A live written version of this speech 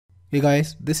Hey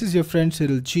guys, this is your friend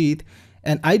Jeet,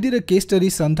 and I did a case study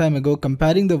some time ago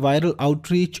comparing the viral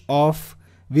outreach of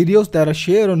videos that are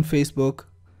shared on Facebook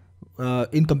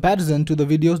in comparison to the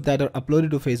videos that are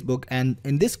uploaded to Facebook. And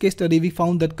in this case study, we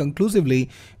found that conclusively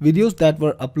videos that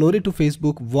were uploaded to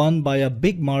Facebook won by a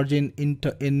big margin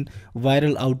in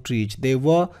viral outreach. They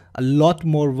were a lot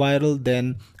more viral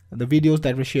than the videos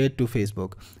that were shared to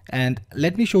Facebook. And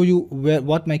let me show you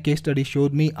what my case study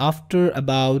showed me after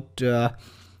about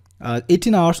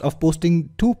 18 hours of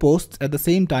posting 2 posts at the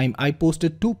same time. I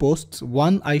posted 2 posts.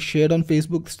 One I shared on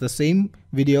Facebook, it's the same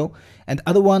video, and the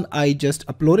other one I just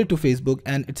uploaded to Facebook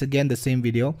and it's again the same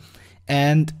video.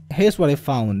 And here's what I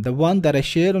found. The one that I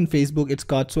shared on Facebook, it's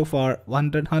got so far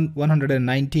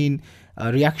 119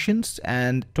 reactions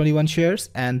and 21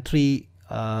 shares and 3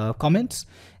 comments.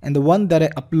 And the one that I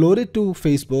uploaded to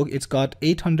Facebook, it's got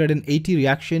 880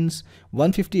 reactions,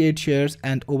 158 shares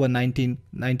and over 19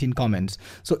 comments.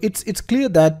 So it's clear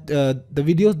that the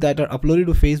videos that are uploaded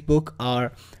to Facebook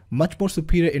are much more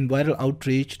superior in viral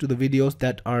outreach to the videos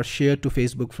that are shared to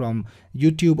Facebook from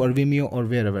YouTube or Vimeo or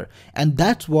wherever. And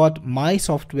that's what my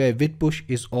software VidPush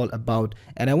is all about.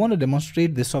 And I want to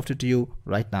demonstrate this software to you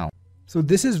right now. So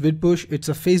this is VidPush. It's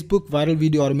a Facebook viral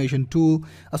video automation tool,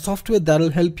 a software that will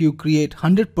help you create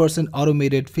 100%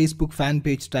 automated Facebook fan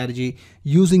page strategy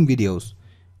using videos.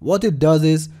 What it does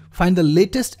is find the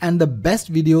latest and the best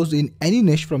videos in any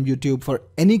niche from YouTube for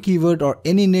any keyword or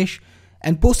any niche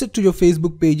and post it to your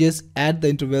Facebook pages at the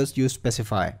intervals you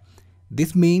specify.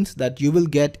 This means that you will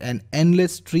get an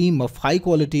endless stream of high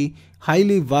quality,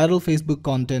 highly viral Facebook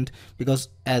content because,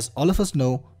 as all of us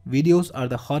know, videos are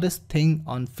the hottest thing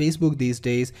on Facebook these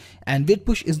days, and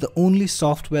VidPush is the only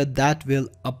software that will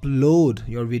upload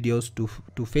your videos to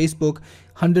Facebook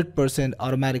 100%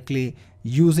 automatically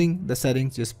using the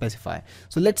settings you specify.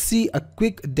 So let's see a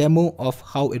quick demo of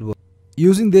how it works.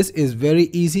 Using this is very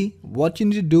easy. What you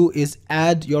need to do is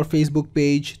add your Facebook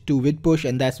page to VidPush,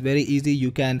 and that's very easy. You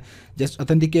can just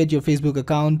authenticate your Facebook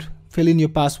account, fill in your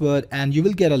password, and you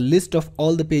will get a list of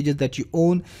all the pages that you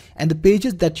own, and the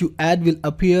pages that you add will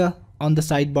appear on the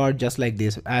sidebar just like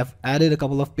this. I've added a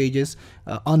couple of pages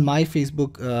on my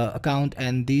Facebook account,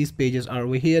 and these pages are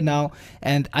over here now,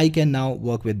 and I can now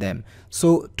work with them.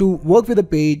 So to work with a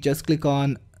page, just click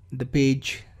on the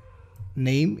page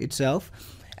name itself,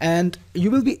 and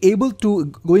you will be able to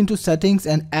go into settings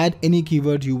and add any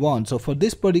keyword you want. So for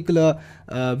this particular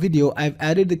video, I've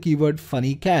added the keyword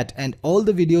funny cat, and all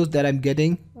the videos that I'm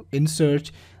getting in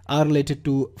search are related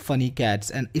to funny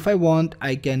cats. And if I want,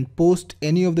 I can post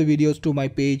any of the videos to my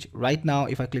page right now.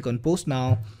 If I click on post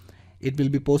now, it will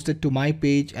be posted to my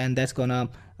page, and that's gonna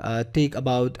take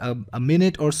about a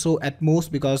minute or so at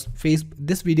most, because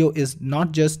this video is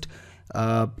not just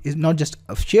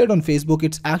shared on Facebook,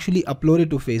 it's actually uploaded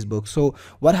to Facebook. So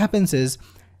what happens is,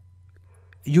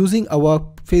 using our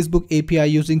Facebook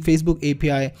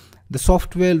API, the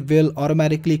software will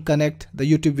automatically connect the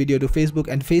YouTube video to Facebook,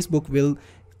 and Facebook will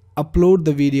upload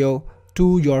the video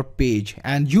to your page,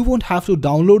 and you won't have to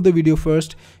download the video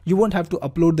first, you won't have to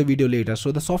upload the video later.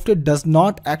 So the software does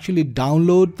not actually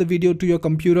download the video to your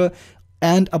computer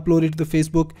and upload it to the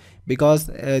Facebook, because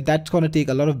that's going to take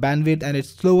a lot of bandwidth and it's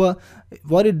slower.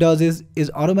 What it does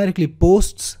is automatically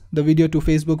posts the video to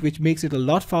Facebook, which makes it a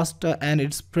lot faster, and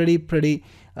it's pretty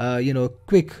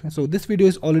quick. So this video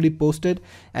is already posted,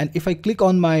 and if I click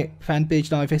on my fan page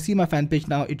now, if I see my fan page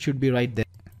now, it should be right there.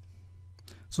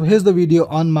 So here's the video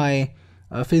on my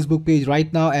Facebook page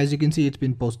right now. As you can see, it's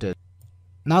been posted.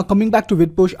 Now coming back to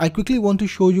VidPush, I quickly want to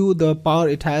show you the power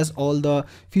it has, all the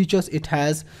features it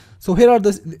has. So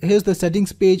here's the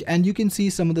settings page, and you can see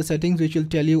some of the settings which will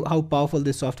tell you how powerful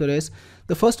this software is.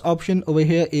 The first option over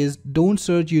here is don't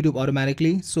search YouTube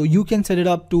automatically. So you can set it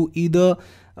up to either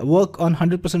work on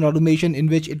 100% automation, in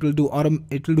which it will do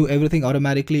everything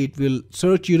automatically. It will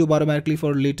search YouTube automatically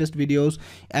for latest videos,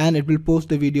 and it will post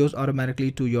the videos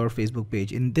automatically to your Facebook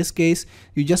page. In this case,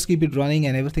 you just keep it running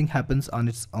and everything happens on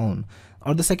its own.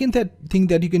 Or the second thing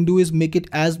that you can do is make it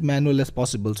as manual as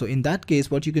possible. So in that case,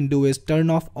 what you can do is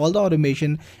turn off all the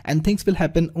automation, and things will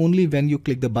happen only when you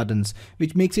click the buttons,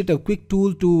 which makes it a quick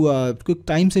tool to quick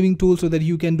time saving tool, so that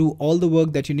you can do all the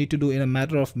work that you need to do in a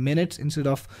matter of minutes instead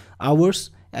of hours,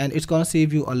 and it's gonna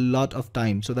save you a lot of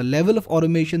time. So the level of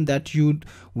automation that you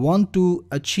want to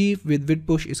achieve with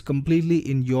VidPush is completely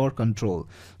in your control.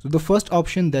 So the first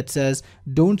option that says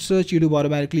don't search YouTube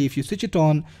automatically, if you switch it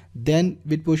on, then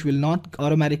VidPush will not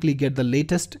automatically get the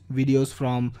latest videos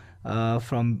from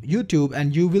YouTube,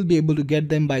 and you will be able to get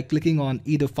them by clicking on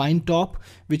either find top,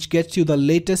 which gets you the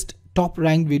latest top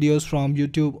ranked videos from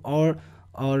YouTube, or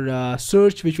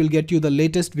search which will get you the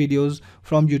latest videos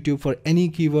from YouTube for any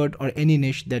keyword or any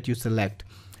niche that you select.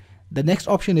 The next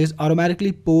option is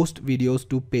automatically post videos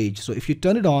to page. So if you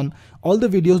turn it on, all the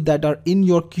videos that are in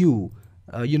your queue,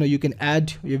 you can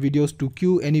add your videos to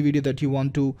queue. Any video that you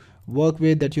want to work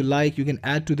with that you like, you can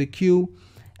add to the queue,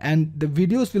 and the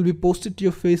videos will be posted to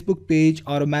your Facebook page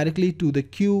automatically to the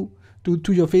queue,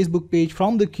 to your Facebook page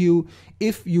from the queue,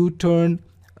 if you turn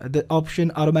the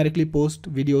option automatically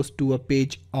post videos to a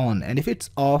page on. And if it's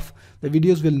off, the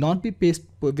videos will not be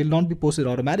posted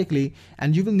automatically,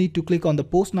 and you will need to click on the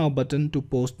post now button to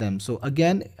post them. So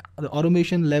again, the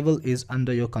automation level is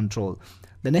under your control.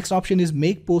 The next option is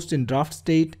make post in draft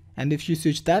state, and if you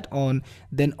switch that on,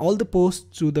 then all the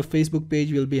posts to the Facebook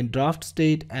page will be in draft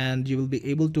state, and you will be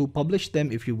able to publish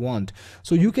them if you want.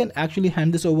 So you can actually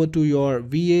hand this over to your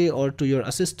VA or to your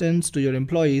assistants, to your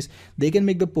employees. They can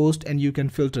make the post and you can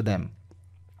filter them.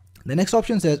 The next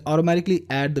option says automatically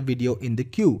add the video in the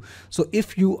queue. So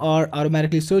if you are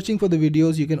automatically searching for the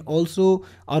videos, you can also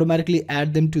automatically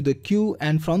add them to the queue,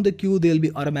 and from the queue they'll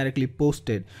be automatically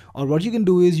posted. Or what you can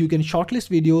do is you can shortlist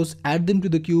videos, add them to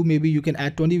the queue. Maybe you can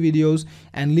add 20 videos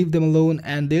and leave them alone,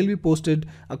 and they'll be posted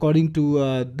according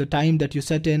to the time that you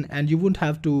set in, and you won't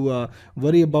have to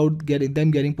worry about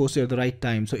getting posted at the right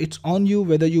time. So it's on you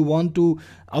whether you want to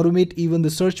automate even the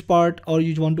search part, or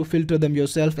you want to filter them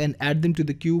yourself and add them to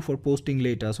the queue for posting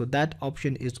later. So that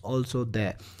option is also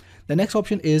there. The next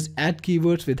option is add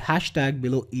keywords with hashtag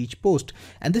below each post,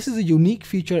 and this is a unique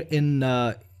feature in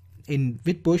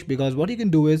VidPush, because what you can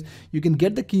do is you can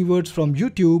get the keywords from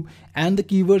YouTube, and the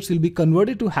keywords will be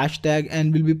converted to hashtag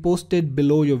and will be posted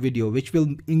below your video, which will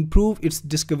improve its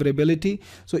discoverability.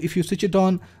 So if you switch it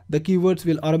on, the keywords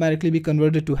will automatically be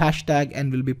converted to hashtag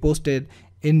and will be posted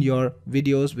in your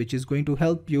videos, which is going to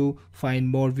help you find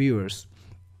more viewers.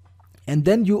 And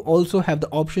then you also have the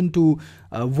option to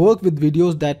work with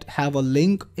videos that have a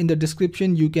link in the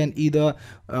description. You can either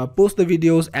post the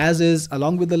videos as is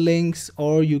along with the links,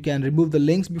 or you can remove the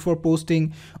links before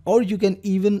posting, or you can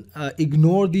even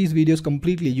ignore these videos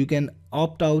completely. You can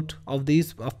opt out of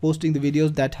posting the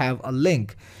videos that have a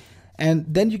link. And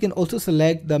then you can also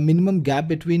select the minimum gap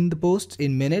between the posts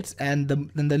in minutes, and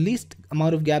the least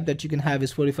amount of gap that you can have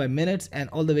is 45 minutes, and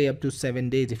all the way up to 7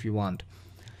 days if you want.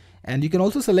 And you can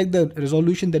also select the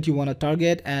resolution that you want to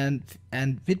target, and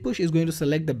VidPush is going to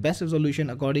select the best resolution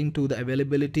according to the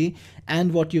availability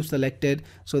and what you've selected,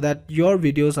 so that your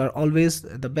videos are always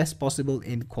the best possible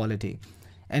in quality.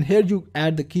 And here you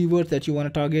add the keywords that you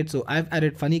want to target. So I've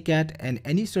added funny cat, and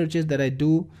any searches that I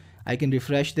do, I can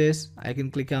refresh this. I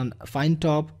can click on find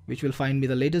top, which will find me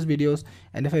the latest videos,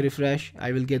 and if I refresh,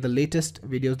 I will get the latest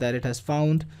videos that it has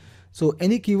found. So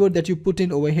any keyword that you put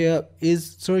in over here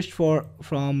is searched for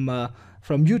from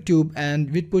YouTube, and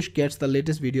VidPush gets the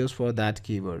latest videos for that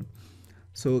keyword.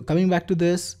 So coming back to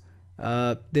this,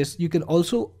 you can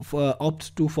also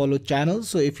opt to follow channels.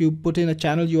 So if you put in a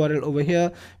channel URL over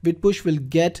here, VidPush will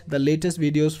get the latest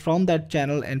videos from that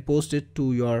channel and post it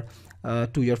to your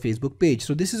Facebook page.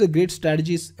 So this is a great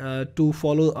strategy to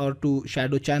follow or to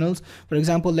shadow channels. For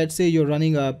example, let's say you're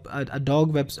running a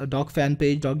dog fan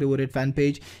page, dog devoted fan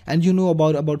page, and you know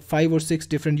about 5 or 6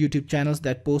 different YouTube channels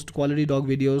that post quality dog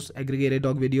videos, aggregated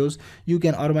dog videos. You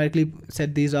can automatically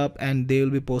set these up, and they will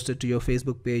be posted to your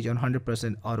Facebook page on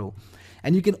 100% auto.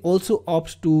 And you can also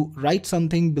opt to write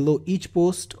something below each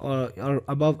post, or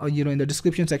above, in the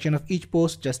description section of each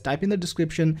post. Just type in the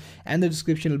description, and the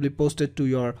description will be posted to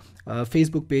your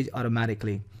Facebook page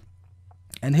automatically.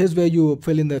 And here's where you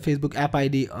fill in the Facebook app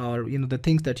ID, or the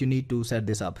things that you need to set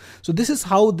this up. So this is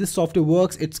how this software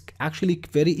works. It's actually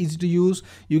very easy to use.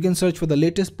 You can search for the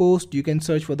latest post. You can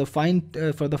search for the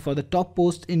for the top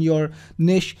post in your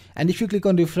niche, and if you click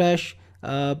on refresh,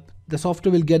 the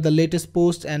software will get the latest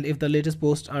posts, and if the latest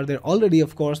posts are there already,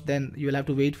 of course, then you will have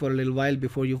to wait for a little while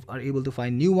before you are able to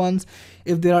find new ones.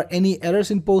 If there are any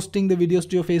errors in posting the videos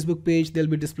to your Facebook page, they'll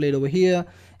be displayed over here.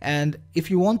 And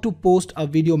if you want to post a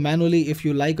video manually, if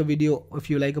you like a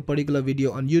particular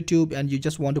video on YouTube and you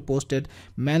just want to post it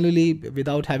manually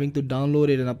without having to download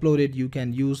it and upload it, you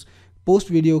can use post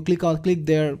video. Click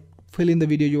there, fill in the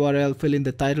video URL, fill in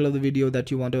the title of the video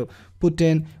that you want to put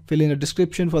in, fill in a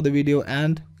description for the video,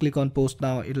 and click on post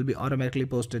now. It will be automatically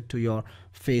posted to your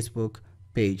Facebook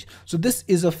page. So this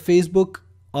is a Facebook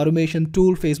automation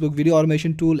tool, Facebook video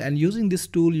automation tool, and using this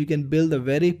tool you can build a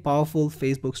very powerful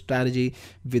Facebook strategy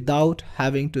without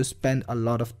having to spend a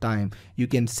lot of time. You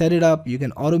can set it up, you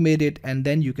can automate it, and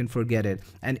then you can forget it.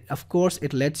 And of course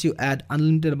it lets you add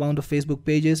unlimited amount of Facebook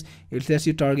pages. It lets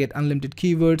you target unlimited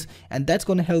keywords, and that's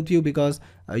going to help you because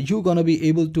you're going to be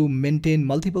able to maintain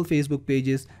multiple Facebook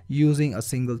pages using a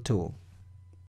single tool.